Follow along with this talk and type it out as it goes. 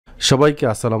সবাইকে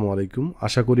আসসালামু আলাইকুম।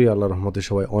 আশা করি আল্লাহর রহমতে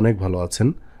সবাই অনেক ভালো আছেন।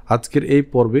 আজকের এই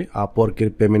পর্বে আপওয়ার্কের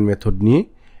পেমেন্ট মেথড নিয়ে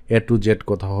এ টু জেড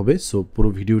কথা হবে। সো পুরো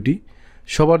ভিডিওটি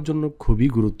সবার জন্য খুবই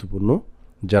গুরুত্বপূর্ণ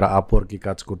যারা আপওয়ার্কে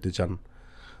কাজ করতে চান।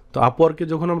 তো আপওয়ার্কে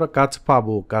যখন আমরা কাজ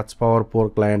পাবো, কাজ পাওয়ার পর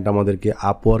ক্লায়েন্ট আমাদেরকে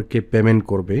আপওয়ার্কে পেমেন্ট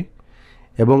করবে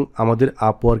এবং আমাদের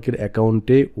আপওয়ার্কের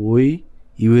অ্যাকাউন্টে ওই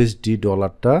ইউএসডি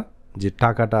ডলারটা যে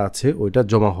টাকাটা আছে ওইটা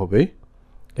জমা হবে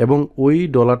এবং ওই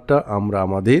ডলারটা আমরা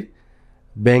আমাদের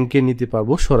ব্যাংকে নিতে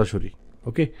পারবো সরাসরি।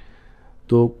 ওকে,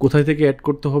 তো কোথায় থেকে অ্যাড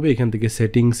করতে হবে? এখান থেকে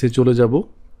সেটিংসে চলে যাব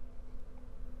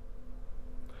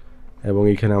এবং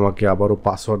এখানে আমাকে আবারও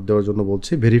পাসওয়ার্ড দেওয়ার জন্য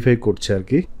বলছে, ভেরিফাই করছে আর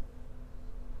কি।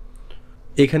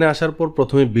 এখানে আসার পর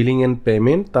প্রথমে বিলিং অ্যান্ড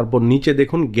পেমেন্ট, তারপর নিচে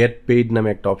দেখুন গেট পেইড নামে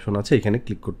একটা অপশন আছে, এখানে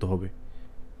ক্লিক করতে হবে।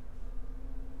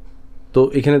 তো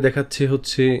এখানে দেখাচ্ছে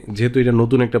হচ্ছে, যেহেতু এটা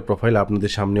নতুন একটা প্রোফাইল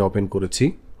আপনাদের সামনে ওপেন করেছি,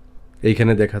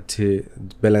 এইখানে দেখাচ্ছে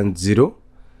balance zero,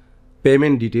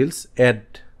 payment details, add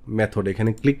method,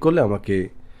 এখানে ক্লিক করলে আমাকে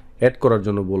অ্যাড করার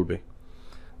জন্য বলবে।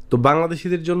 তো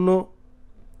বাংলাদেশিদের জন্য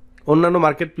অন্যান্য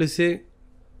মার্কেট প্লেসে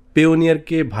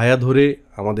পেওনিয়ারকে ভায়া ধরে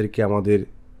আমাদেরকে আমাদের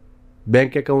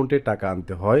ব্যাংক অ্যাকাউন্টে টাকা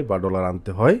আনতে হয় বা ডলার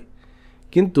আনতে হয়,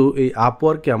 কিন্তু এই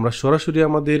আপওয়ার্কে আমরা সরাসরি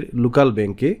আমাদের লোকাল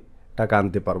ব্যাংকে টাকা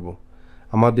আনতে পারবো।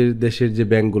 আমাদের দেশের যে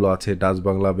ব্যাংকগুলো আছে, Dutch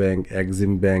Bangla bank,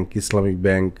 Exim bank, Islamic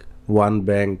bank, one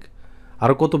bank,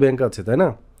 আরও কত ব্যাংক আছে তাই না?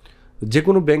 যে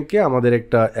কোনো ব্যাংকে আমাদের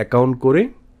একটা অ্যাকাউন্ট করে,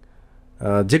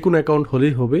 যে কোনো অ্যাকাউন্ট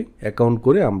হলেই হবে, অ্যাকাউন্ট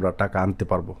করে আমরা টাকা আনতে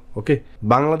পারবো। ওকে,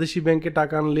 বাংলাদেশি ব্যাংকে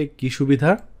টাকা আনলে কি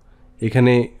সুবিধা?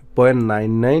 এখানে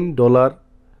 $0.99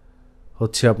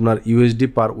 হচ্ছে আপনার ইউএসডি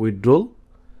পার উইথড্রল,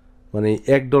 মানে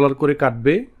 $1 করে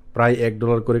কাটবে, প্রায়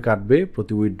 $1 করে কাটবে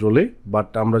প্রতি উইথড্রলে। বাট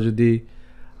আমরা যদি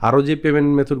আরও যে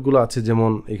পেমেন্ট মেথডগুলো আছে,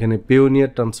 যেমন এখানে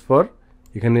পেওনিয়ার ট্রান্সফার,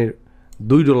 এখানে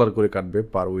 $2 করে কাটবে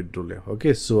পার উইথড্রলে। ওকে,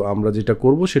 সো আমরা যেটা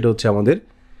করব সেটা হচ্ছে আমাদের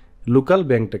লোকাল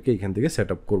ব্যাংকটাকে এখান থেকে সেট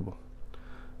আপ করবো।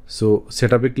 সো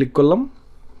সেট আপে ক্লিক করলাম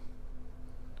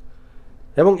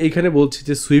এবং এইখানে বলছি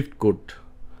যে সুইফট কোড।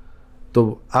 তো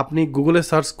আপনি গুগলে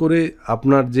সার্চ করে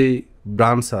আপনার যে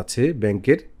ব্রাঞ্চ আছে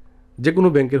ব্যাংকের, যে কোনো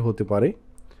ব্যাংকের হতে পারে,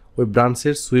 ওই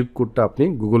ব্রাঞ্চের সুইফট কোডটা আপনি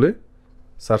গুগলে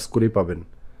সার্চ করেই পাবেন।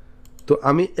 তো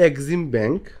আমি এক্সিম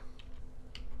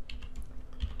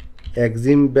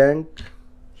ব্যাংক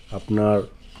আপনার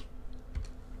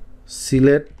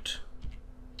সিলেট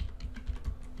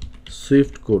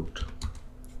সুইফট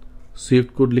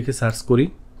কোড লিখে সার্চ করি।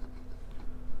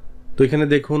 তো এখানে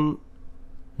দেখুন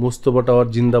মুস্তফা টাওয়ার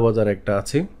জিন্দাবাজার একটা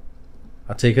আছে।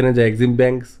 আচ্ছা, এখানে যে Exim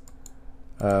bank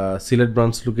Sylhet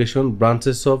branch location,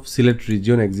 branches of Sylhet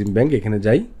region Exim bank, এখানে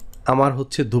যাই। আমার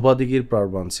হচ্ছে ধোপাদিঘির পার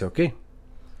ব্রাঞ্চে। ওকে,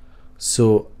 সো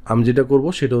আমি যেটা করব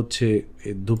সেটা হচ্ছে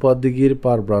ধোপাদিঘির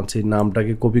পার ব্রাঞ্চের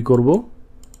নামটাকে কপি করব,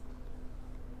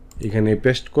 এখানে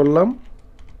পেস্ট করলাম।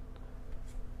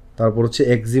 তারপর হচ্ছে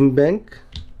এক্সিম ব্যাংক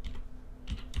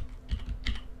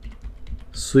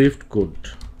সুইফট কোড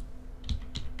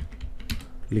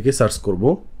লিখে সার্চ করব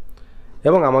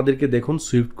এবং আমাদেরকে দেখুন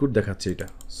সুইফট কোড দেখাচ্ছে এটা।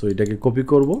 সো এটাকে কপি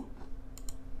করব,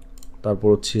 তারপর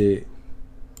হচ্ছে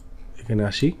এখানে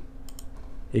আসি,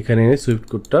 এখানে এনে সুইফট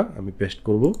কোডটা আমি পেস্ট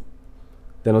করব,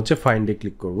 দেন হচ্ছে ফাইন্ডে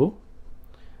ক্লিক করব।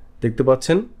 দেখতে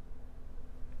পাচ্ছেন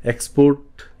export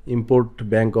import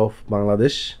bank of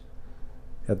Bangladesh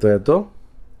এত।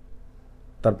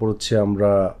 তারপর হচ্ছে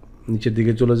আমরা নিচের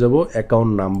দিকে চলে যাব,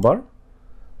 অ্যাকাউন্ট নাম্বার।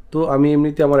 তো আমি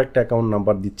এমনিতে আমার একটা অ্যাকাউন্ট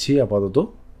নাম্বার দিচ্ছি আপাতত।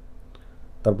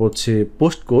 তারপর হচ্ছে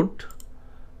post code,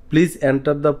 please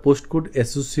enter the post code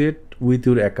associate with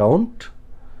your account.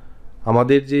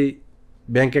 আমাদের যে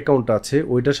ব্যাঙ্ক অ্যাকাউন্ট আছে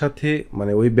ওইটার সাথে,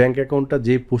 মানে ওই ব্যাঙ্ক অ্যাকাউন্টটা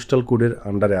যে পোস্টাল কোডের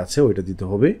আন্ডারে আছে ওইটা দিতে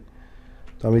হবে।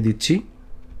 তো আমি দিচ্ছি।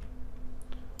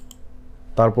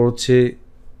 তারপর হচ্ছে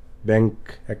ব্যাঙ্ক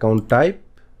অ্যাকাউন্ট টাইপ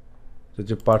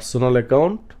হচ্ছে পার্সোনাল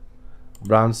অ্যাকাউন্ট,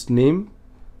 ব্রাঞ্চ নেম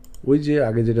ওই যে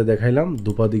আগে যেটা দেখাইলাম,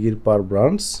 ধোপাদিঘির পার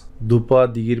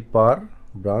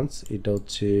ব্রাঞ্চ, এটা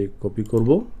হচ্ছে কপি করব,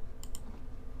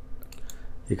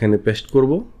 এখানে পেস্ট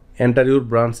করব। এন্টার ইউর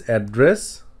ব্রাঞ্চ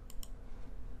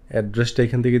অ্যাড্রেসটা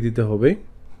এখান থেকে দিতে হবে।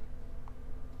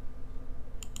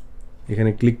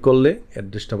 এখানে ক্লিক করলে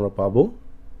অ্যাড্রেসটা আমরা পাবো।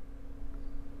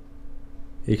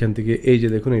 এখান থেকে এই যে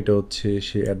দেখুন এটা হচ্ছে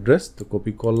সেই অ্যাড্রেস। তো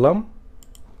কপি করলাম,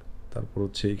 তারপর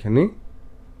হচ্ছে এখানে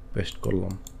পেস্ট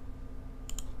করলাম।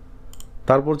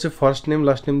 তারপর হচ্ছে ফার্স্ট নেম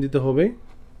লাস্ট নেম দিতে হবে।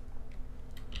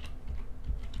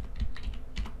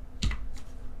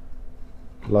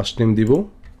 লাস্ট নেম দিব।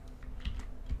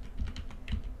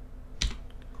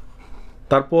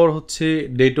 তারপর হচ্ছে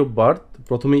ডেট অফ বার্থ,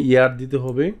 প্রথমে ইয়ার দিতে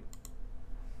হবে।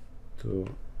 তো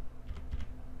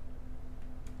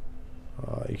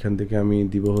এখান থেকে আমি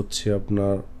দিব হচ্ছে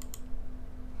আপনার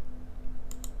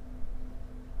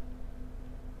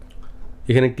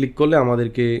এখানে ক্লিক করলে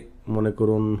আমাদেরকে মনে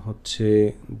করুন হচ্ছে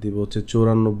দিব হচ্ছে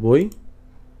 94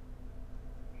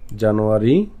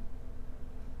 জানুয়ারি,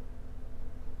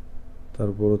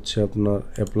 তারপর হচ্ছে আপনার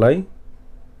অ্যাপ্লাই,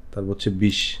 তারপর হচ্ছে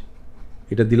 20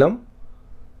 এটা দিলাম।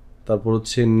 তারপর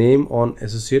হচ্ছে নেম অন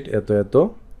অ্যাসোসিয়েট এত এত,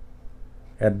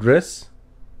 address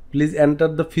please enter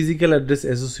the physical address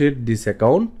associate this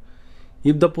account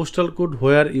if the postal code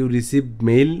where you receive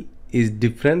mail is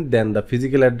different then the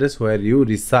physical address where you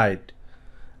reside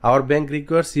hour bank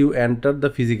requires you enter the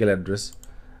physical address.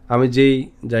 আমি যেই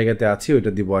জায়গাতে আছি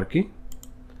ওইটা দিব আর কি।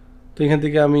 তো এখান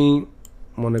থেকে আমি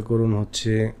মনে করুন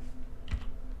হচ্ছে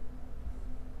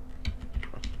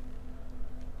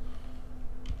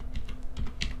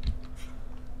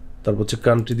তারপর হচ্ছে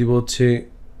কান্ট্রি দিব হচ্ছে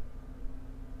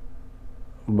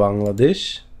বাংলাদেশ।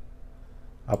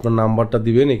 আপনার নাম্বারটা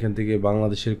দিবেন, এখান থেকে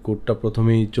বাংলাদেশের কোডটা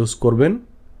প্রথমেই চুজ করবেন।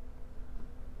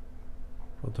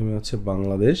 প্রথমে হচ্ছে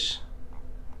বাংলাদেশ,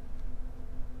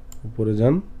 উপরে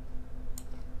যান,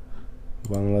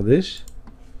 বাংলাদেশ,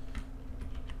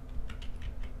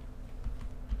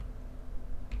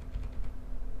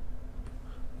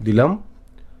 দিলাম।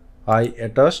 I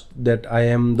attest that I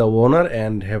am the owner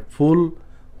and have full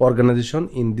organization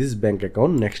in this bank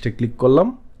account. নেক্সটে ক্লিক করলাম।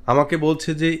 আমাকে বলছে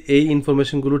যে এই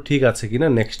ইনফরমেশনগুলো ঠিক আছে কিনা,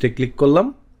 নেক্সটে ক্লিক করলাম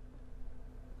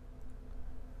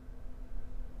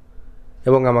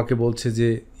এবং আমাকে বলছে যে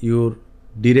your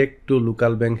direct to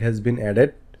local bank has been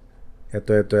added এত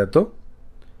এত এত।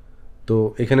 তো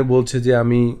এখানে বলছে যে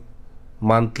আমি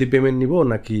মান্থলি পেমেন্ট নিব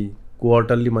নাকি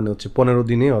কোয়ার্টারলি, মানে হচ্ছে 15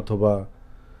 দিনে অথবা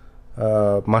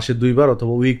মাসে 2 বার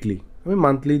অথবা উইকলি। আমি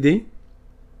মান্থলি দিই।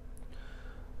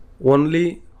 অনলি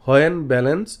হোয়েন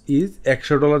ব্যালেন্স ইজ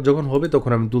 $100 যখন হবে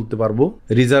তখন আমি তুলতে পারবো।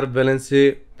 রিজার্ভ ব্যালেন্সে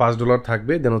 $5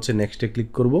 থাকবে, দেন হচ্ছে নেক্সটে ক্লিক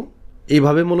করব।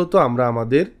 এইভাবে মূলত আমরা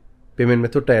আমাদের পেমেন্ট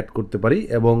মেথডটা অ্যাড করতে পারি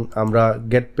এবং আমরা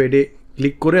গেট পেডে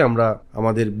ক্লিক করে আমরা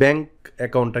আমাদের ব্যাংক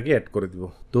অ্যাকাউন্টটাকে অ্যাড করে দিব।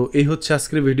 তো এই হচ্ছে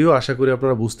আজকের ভিডিও। আশা করি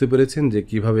আপনারা বুঝতে পেরেছেন যে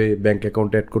কিভাবে ব্যাংক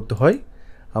অ্যাকাউন্ট অ্যাড করতে হয়।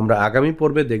 আমরা আগামী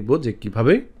পর্বে দেখব যে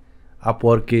কিভাবে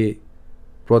আপওয়ার্কে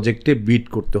প্রজেক্টে বিড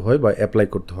করতে হয় বা অ্যাপ্লাই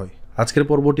করতে হয়। আজকের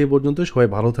পর্বটি এ পর্যন্ত। সবাই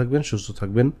ভালো থাকবেন, সুস্থ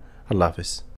থাকবেন। আল্লাহ হাফেজ।